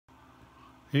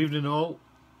Evening all.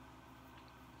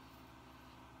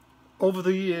 Over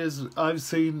the years I've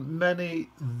seen many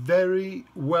very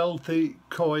wealthy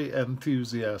koi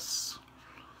enthusiasts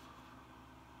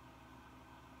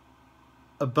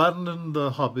abandon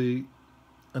the hobby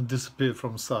and disappear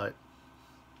from sight.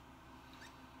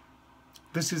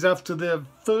 This is after they have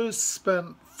first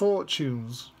spent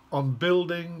fortunes on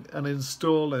building and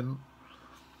installing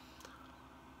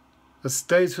a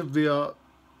state-of-the-art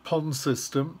pond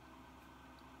system,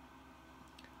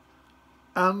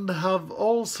 and have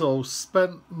also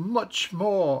spent much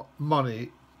more money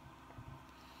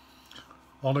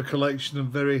on a collection of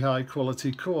very high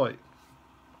quality koi.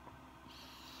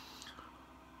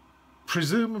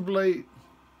 Presumably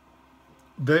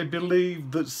they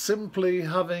believe that simply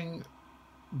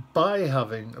by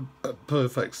having a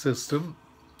perfect system,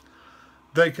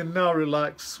 they can now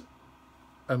relax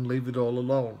and leave it all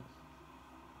alone.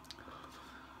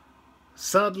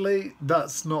 Sadly,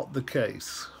 that's not the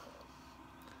case.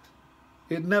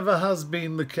 It never has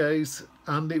been the case,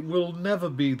 and it will never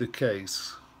be the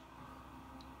case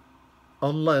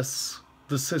unless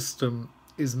the system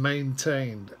is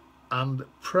maintained, and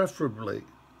preferably,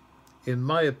 in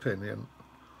my opinion,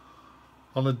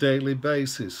 on a daily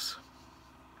basis.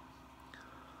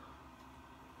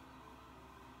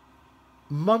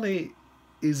 Money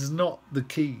is not the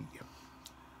key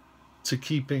to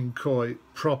keeping koi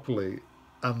properly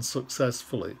and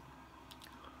successfully.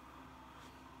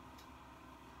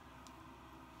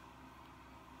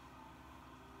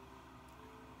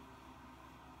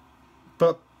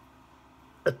 But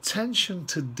attention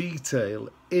to detail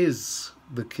is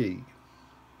the key.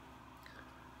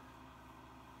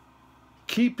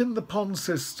 Keeping the pond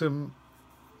system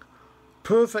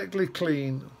perfectly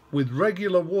clean with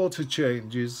regular water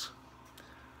changes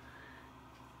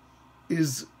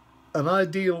is an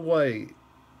ideal way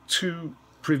to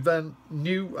prevent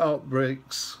new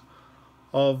outbreaks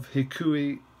of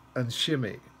hikui and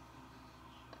shimi.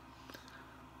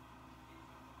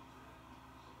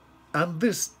 And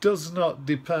this does not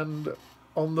depend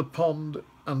on the pond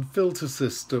and filter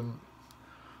system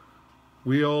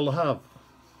we all have.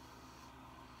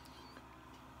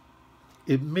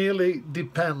 It merely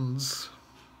depends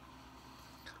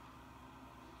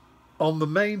on the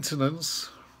maintenance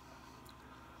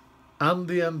and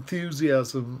the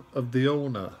enthusiasm of the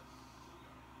owner.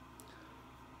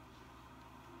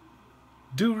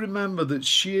 Do remember that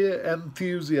sheer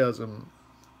enthusiasm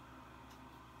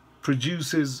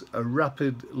produces a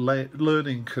rapid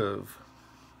learning curve,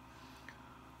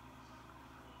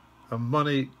 and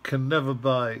money can never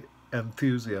buy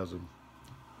enthusiasm.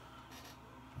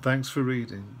 Thanks for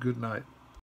reading. Good night.